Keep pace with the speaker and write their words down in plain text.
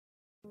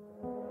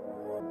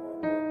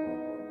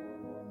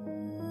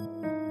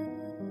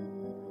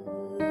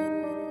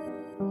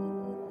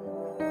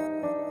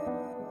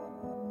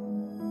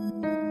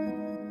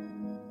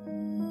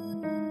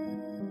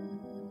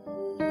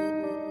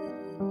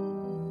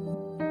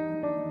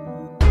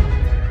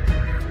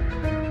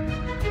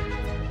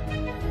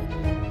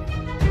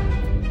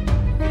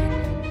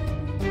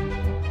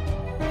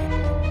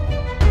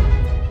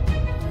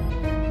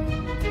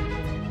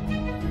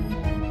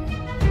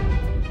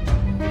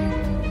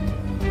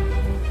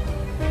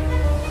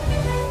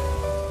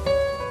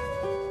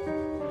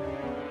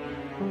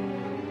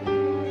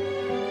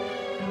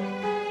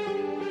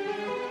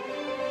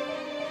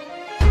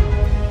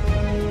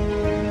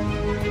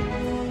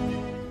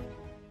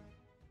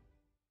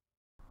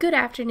Good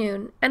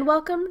afternoon, and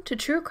welcome to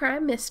True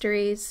Crime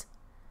Mysteries.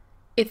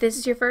 If this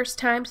is your first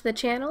time to the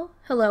channel,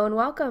 hello and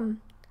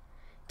welcome.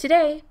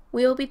 Today,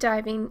 we will be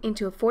diving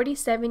into a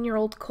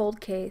 47-year-old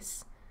cold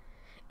case.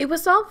 It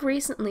was solved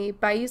recently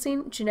by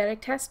using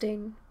genetic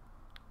testing.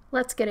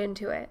 Let's get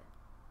into it.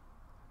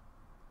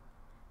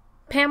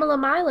 Pamela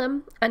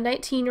Milam, a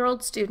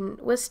 19-year-old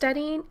student, was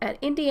studying at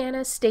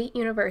Indiana State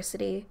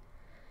University.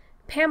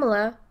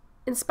 Pamela,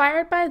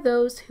 inspired by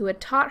those who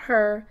had taught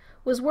her,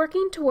 was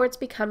working towards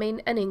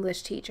becoming an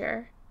English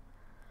teacher.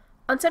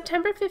 On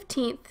September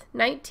 15,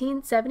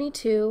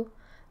 1972,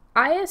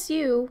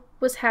 ISU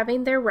was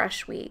having their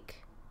rush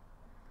week.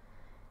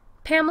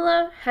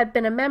 Pamela had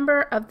been a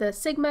member of the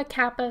Sigma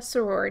Kappa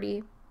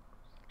sorority.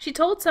 She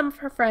told some of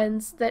her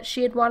friends that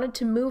she had wanted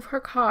to move her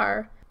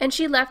car, and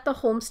she left the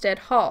Homestead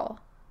Hall.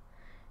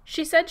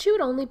 She said she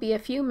would only be a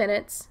few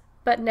minutes,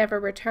 but never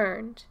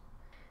returned.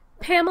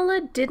 Pamela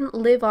didn't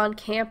live on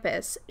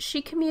campus.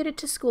 She commuted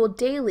to school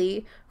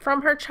daily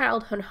from her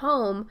childhood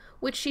home,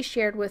 which she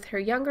shared with her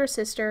younger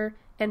sister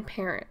and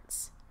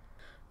parents.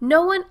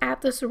 No one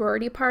at the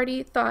sorority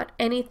party thought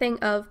anything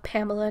of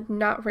Pamela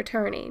not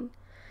returning.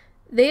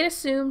 They'd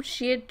assumed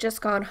she had just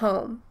gone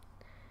home.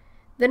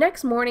 The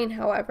next morning,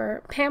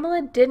 however,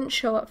 Pamela didn't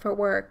show up for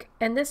work,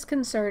 and this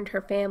concerned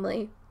her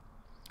family.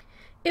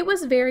 It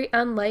was very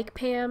unlike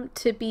Pam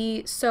to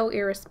be so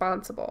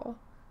irresponsible.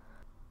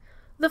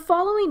 The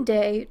following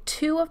day,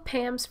 two of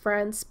Pam's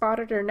friends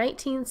spotted her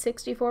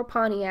 1964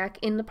 Pontiac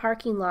in the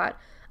parking lot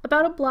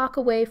about a block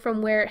away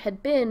from where it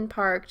had been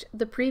parked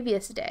the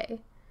previous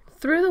day.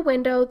 Through the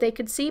window, they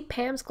could see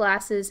Pam's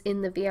glasses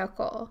in the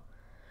vehicle.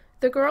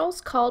 The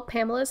girls called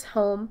Pamela's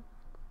home,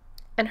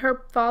 and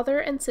her father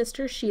and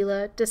sister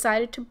Sheila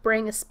decided to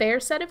bring a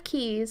spare set of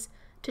keys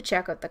to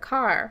check out the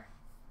car.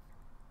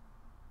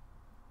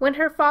 When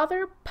her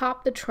father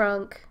popped the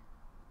trunk,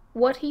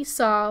 what he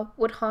saw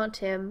would haunt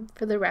him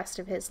for the rest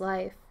of his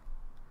life.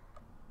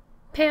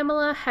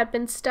 Pamela had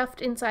been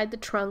stuffed inside the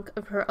trunk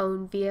of her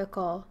own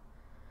vehicle.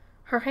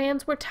 Her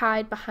hands were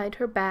tied behind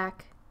her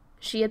back,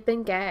 she had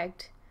been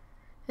gagged,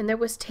 and there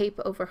was tape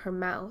over her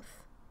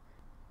mouth.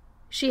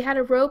 She had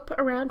a rope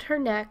around her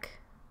neck,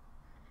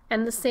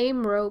 and the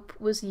same rope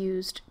was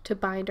used to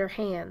bind her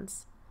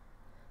hands.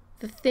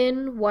 The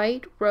thin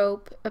white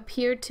rope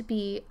appeared to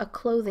be a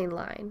clothing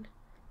line.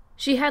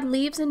 She had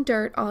leaves and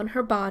dirt on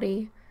her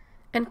body,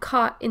 and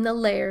caught in the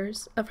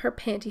layers of her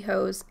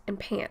pantyhose and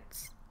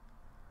pants.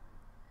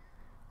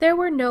 There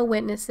were no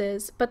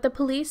witnesses, but the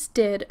police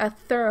did a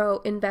thorough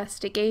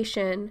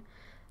investigation.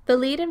 The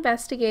lead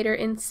investigator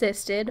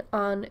insisted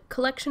on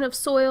collection of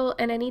soil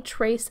and any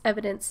trace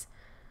evidence,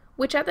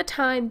 which at the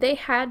time they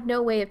had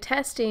no way of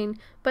testing,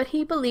 but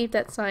he believed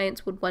that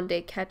science would one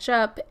day catch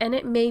up and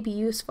it may be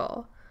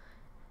useful.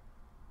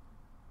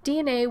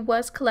 DNA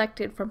was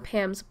collected from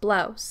Pam's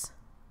blouse.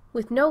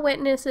 With no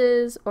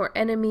witnesses or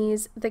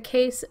enemies, the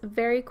case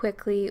very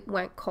quickly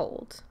went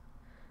cold.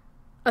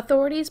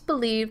 Authorities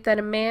believed that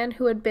a man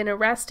who had been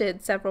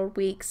arrested several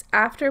weeks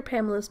after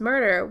Pamela's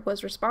murder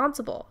was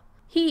responsible.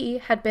 He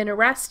had been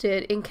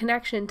arrested in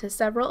connection to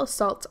several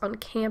assaults on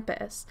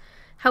campus.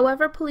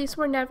 However, police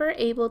were never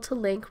able to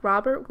link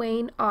Robert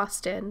Wayne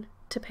Austin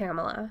to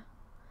Pamela.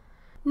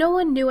 No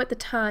one knew at the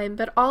time,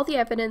 but all the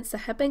evidence that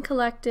had been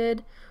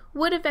collected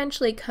would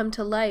eventually come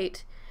to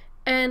light.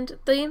 And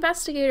the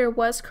investigator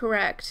was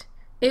correct.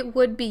 It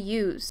would be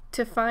used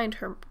to find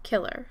her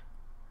killer.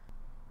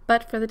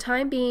 But for the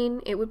time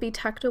being, it would be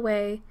tucked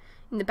away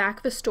in the back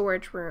of a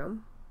storage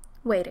room,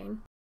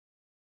 waiting.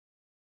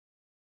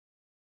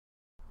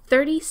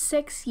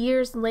 36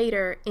 years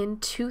later, in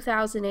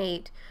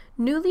 2008,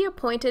 newly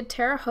appointed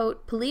Terre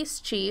Haute Police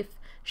Chief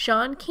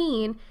Sean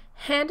Keane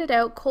handed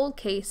out cold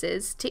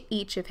cases to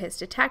each of his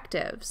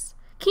detectives.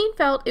 Keane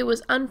felt it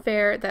was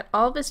unfair that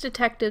all of his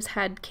detectives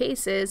had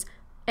cases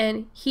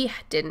and he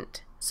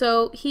didn't,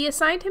 so he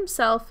assigned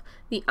himself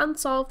the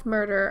unsolved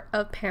murder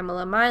of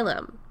Pamela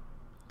Milam.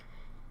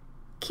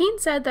 Keane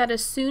said that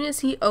as soon as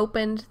he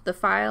opened the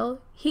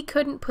file, he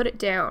couldn't put it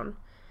down.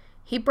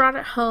 He brought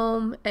it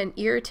home and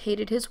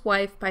irritated his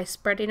wife by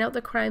spreading out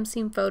the crime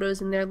scene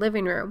photos in their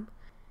living room.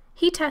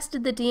 He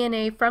tested the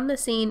DNA from the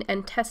scene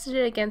and tested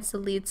it against the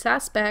lead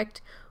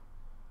suspect,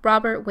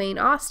 Robert Wayne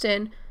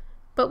Austin,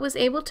 but was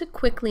able to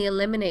quickly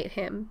eliminate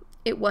him.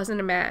 It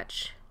wasn't a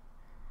match.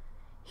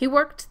 He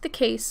worked the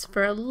case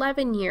for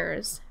 11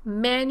 years,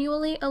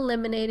 manually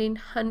eliminating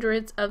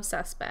hundreds of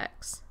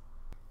suspects.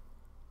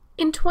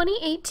 In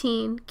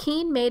 2018,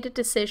 Keane made a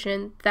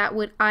decision that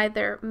would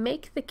either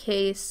make the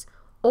case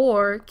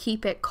or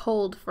keep it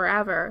cold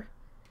forever.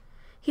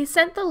 He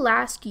sent the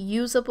last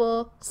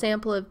usable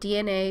sample of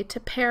DNA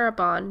to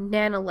Parabon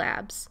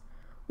Nanolabs.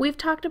 We've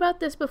talked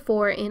about this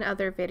before in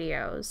other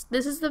videos.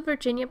 This is the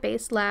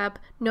Virginia-based lab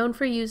known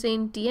for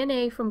using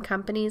DNA from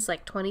companies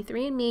like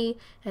 23andMe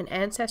and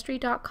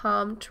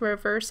Ancestry.com to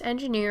reverse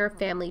engineer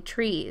family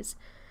trees.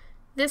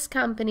 This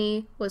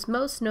company was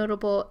most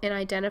notable in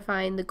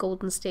identifying the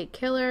Golden State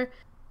Killer,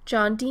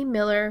 John D.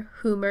 Miller,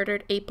 who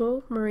murdered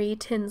April Marie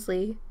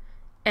Tinsley,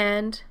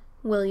 and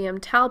William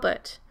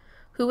Talbot,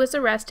 who was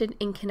arrested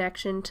in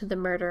connection to the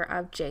murder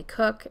of Jay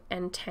Cook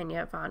and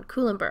Tanya von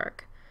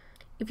Kuhlenberg.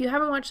 If you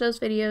haven't watched those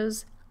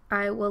videos,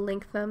 I will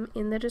link them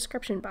in the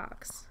description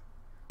box.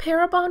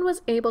 Parabon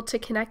was able to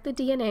connect the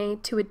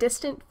DNA to a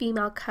distant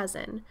female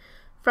cousin.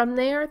 From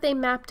there, they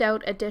mapped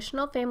out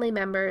additional family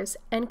members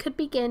and could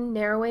begin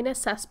narrowing a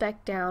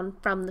suspect down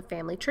from the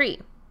family tree.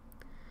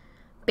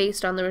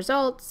 Based on the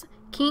results,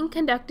 Keene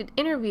conducted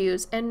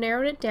interviews and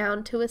narrowed it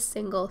down to a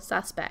single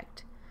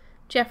suspect,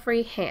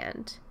 Jeffrey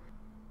Hand.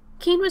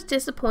 Keene was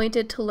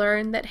disappointed to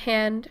learn that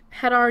Hand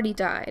had already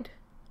died,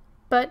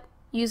 but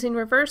using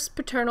reverse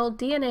paternal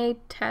DNA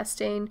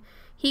testing,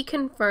 he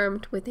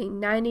confirmed with a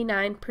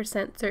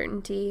 99%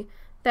 certainty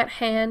that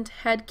Hand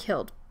had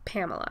killed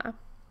Pamela.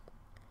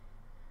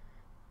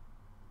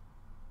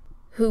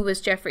 Who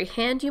was Jeffrey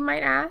Hand, you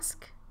might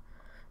ask?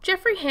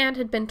 Jeffrey Hand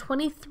had been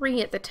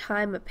 23 at the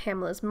time of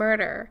Pamela's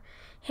murder.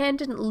 Hand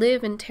didn't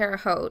live in Terre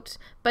Haute,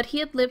 but he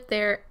had lived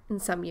there in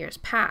some years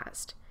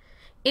past.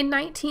 In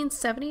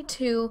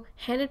 1972,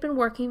 Hand had been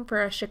working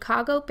for a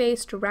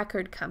Chicago-based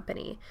record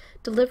company,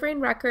 delivering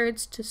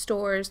records to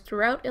stores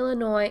throughout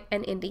Illinois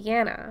and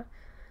Indiana.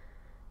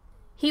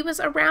 He was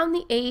around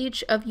the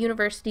age of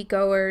university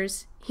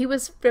goers, he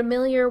was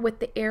familiar with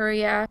the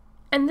area,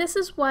 and this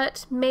is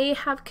what may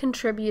have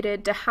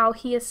contributed to how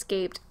he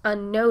escaped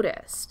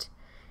unnoticed.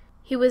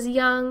 He was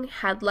young,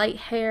 had light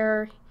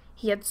hair,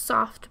 he had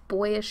soft,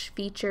 boyish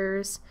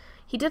features.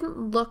 He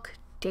didn't look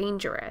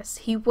dangerous.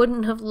 He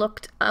wouldn't have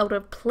looked out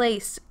of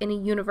place in a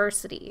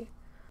university.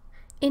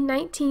 In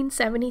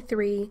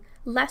 1973,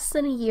 less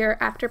than a year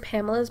after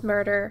Pamela's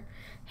murder,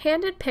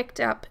 Hand had picked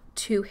up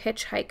two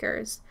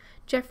hitchhikers,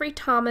 Jeffrey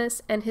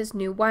Thomas and his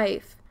new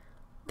wife.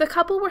 The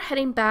couple were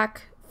heading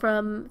back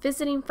from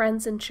visiting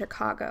friends in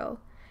Chicago.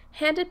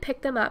 Hand had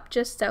picked them up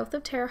just south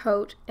of Terre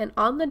Haute, and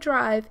on the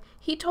drive,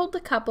 he told the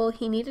couple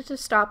he needed to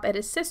stop at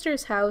his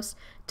sister's house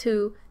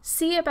to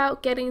see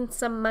about getting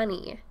some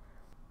money.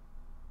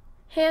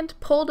 Hand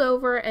pulled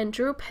over and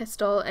drew a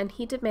pistol, and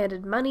he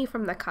demanded money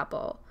from the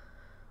couple.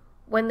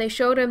 When they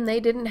showed him they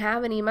didn't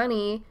have any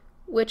money,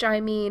 which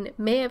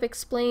may have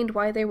explained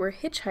why they were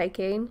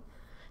hitchhiking,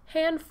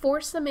 Hand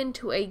forced them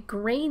into a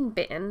grain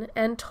bin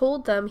and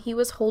told them he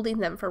was holding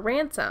them for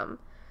ransom.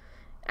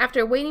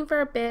 After waiting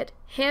for a bit,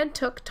 Hand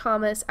took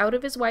Thomas out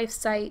of his wife's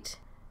sight.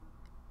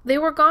 They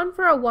were gone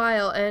for a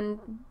while,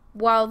 and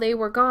while they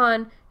were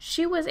gone,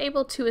 she was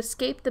able to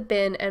escape the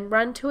bin and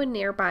run to a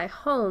nearby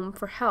home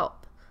for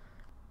help.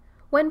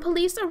 When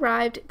police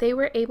arrived, they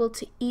were able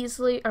to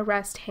easily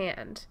arrest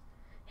Hand.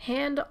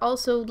 Hand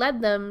also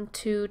led them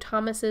to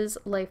Thomas's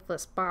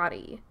lifeless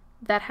body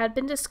that had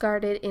been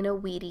discarded in a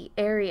weedy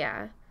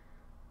area.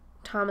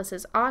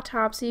 Thomas's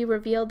autopsy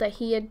revealed that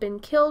he had been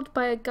killed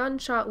by a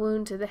gunshot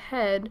wound to the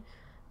head,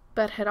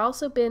 but had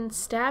also been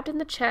stabbed in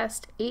the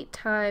chest 8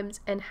 times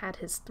and had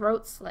his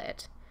throat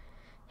slit.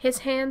 His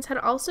hands had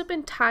also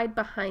been tied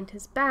behind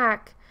his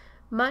back,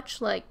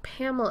 much like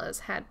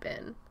Pamela's had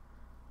been.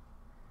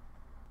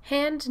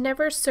 Hand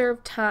never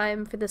served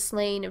time for the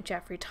slaying of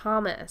Jeffrey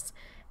Thomas.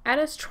 At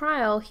his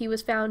trial, he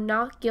was found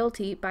not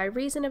guilty by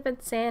reason of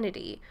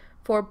insanity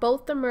for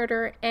both the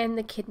murder and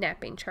the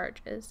kidnapping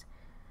charges.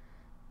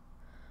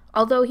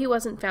 Although he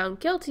wasn't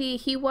found guilty,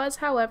 he was,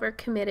 however,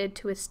 committed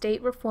to a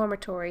state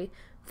reformatory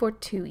for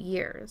 2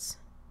 years.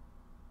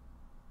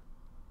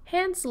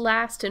 Hand's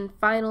last and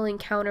final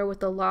encounter with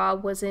the law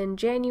was in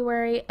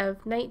January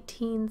of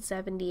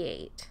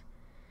 1978.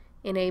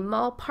 In a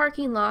mall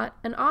parking lot,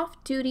 an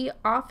off-duty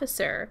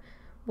officer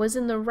was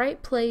in the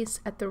right place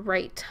at the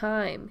right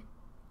time.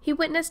 He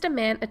witnessed a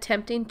man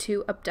attempting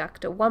to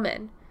abduct a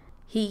woman.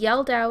 He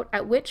yelled out,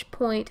 at which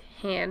point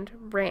Hand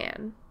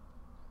ran.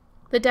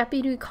 The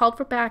deputy called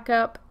for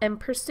backup and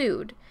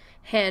pursued.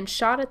 Hand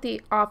shot at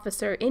the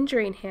officer,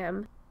 injuring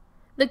him.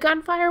 The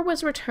gunfire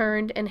was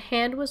returned, and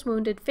Hand was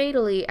wounded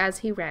fatally as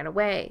he ran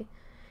away.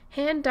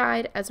 Hand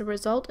died as a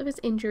result of his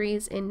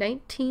injuries in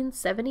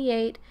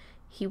 1978.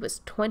 He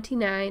was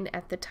 29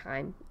 at the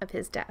time of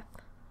his death.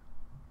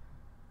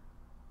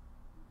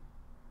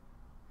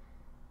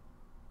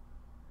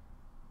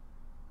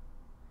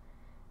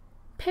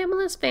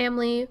 Pamela's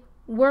family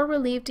were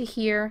relieved to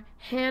hear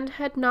Hand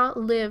had not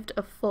lived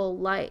a full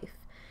life.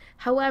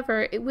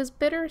 However, it was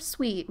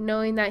bittersweet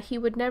knowing that he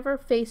would never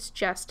face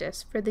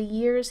justice for the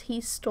years he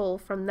stole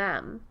from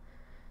them.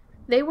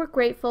 They were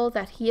grateful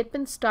that he had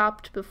been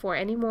stopped before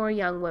any more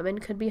young women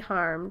could be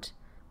harmed.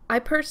 I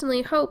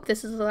personally hope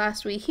this is the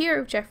last we hear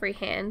of Jeffrey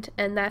Hand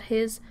and that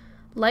his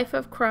life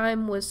of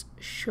crime was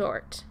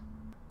short.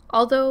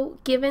 Although,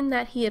 given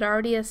that he had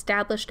already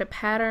established a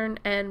pattern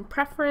and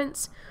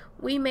preference,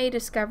 we may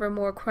discover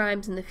more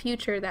crimes in the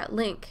future that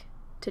link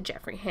to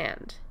Jeffrey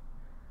Hand.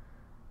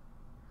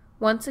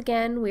 Once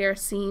again, we are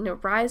seeing a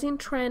rising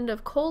trend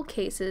of cold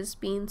cases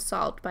being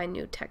solved by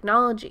new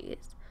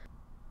technologies.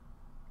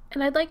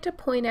 And I'd like to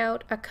point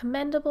out a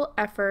commendable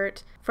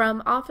effort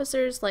from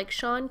officers like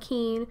Sean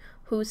Keene,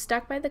 who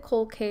stuck by the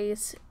cold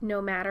case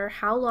no matter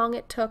how long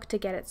it took to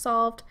get it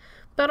solved,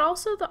 but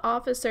also the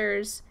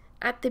officers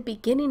at the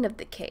beginning of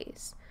the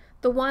case,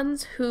 the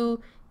ones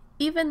who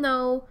even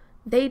though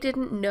they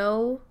didn't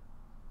know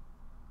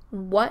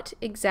what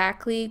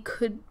exactly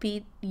could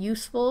be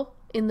useful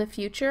in the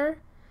future,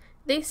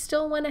 they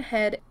still went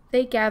ahead.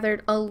 They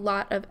gathered a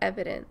lot of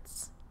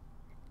evidence.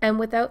 And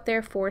without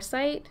their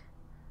foresight,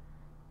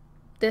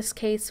 this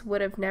case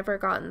would have never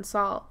gotten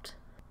solved.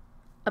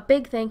 A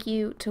big thank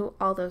you to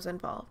all those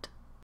involved.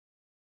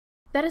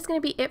 That is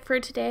going to be it for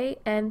today,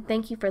 and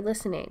thank you for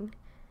listening.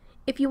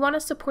 If you want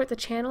to support the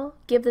channel,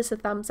 give this a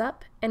thumbs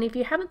up, and if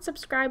you haven't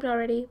subscribed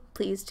already,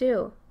 please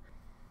do.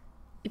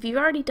 If you've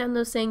already done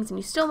those things and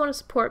you still want to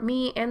support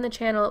me and the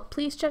channel,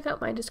 please check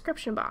out my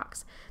description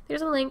box.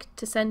 There's a link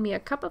to send me a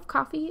cup of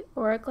coffee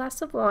or a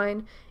glass of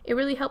wine. It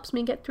really helps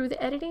me get through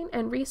the editing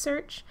and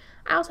research.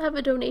 I also have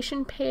a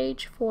donation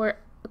page for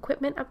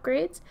equipment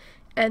upgrades,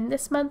 and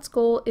this month's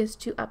goal is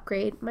to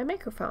upgrade my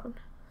microphone.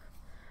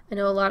 I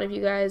know a lot of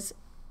you guys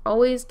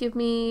always give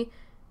me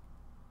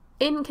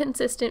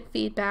inconsistent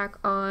feedback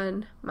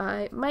on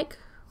my mic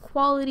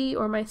quality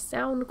or my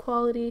sound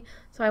quality,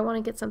 so I want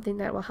to get something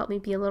that will help me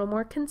be a little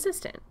more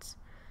consistent.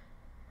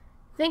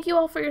 Thank you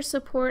all for your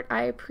support.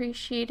 I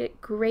appreciate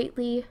it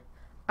greatly.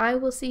 I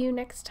will see you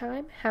next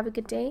time. Have a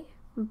good day.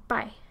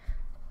 Bye.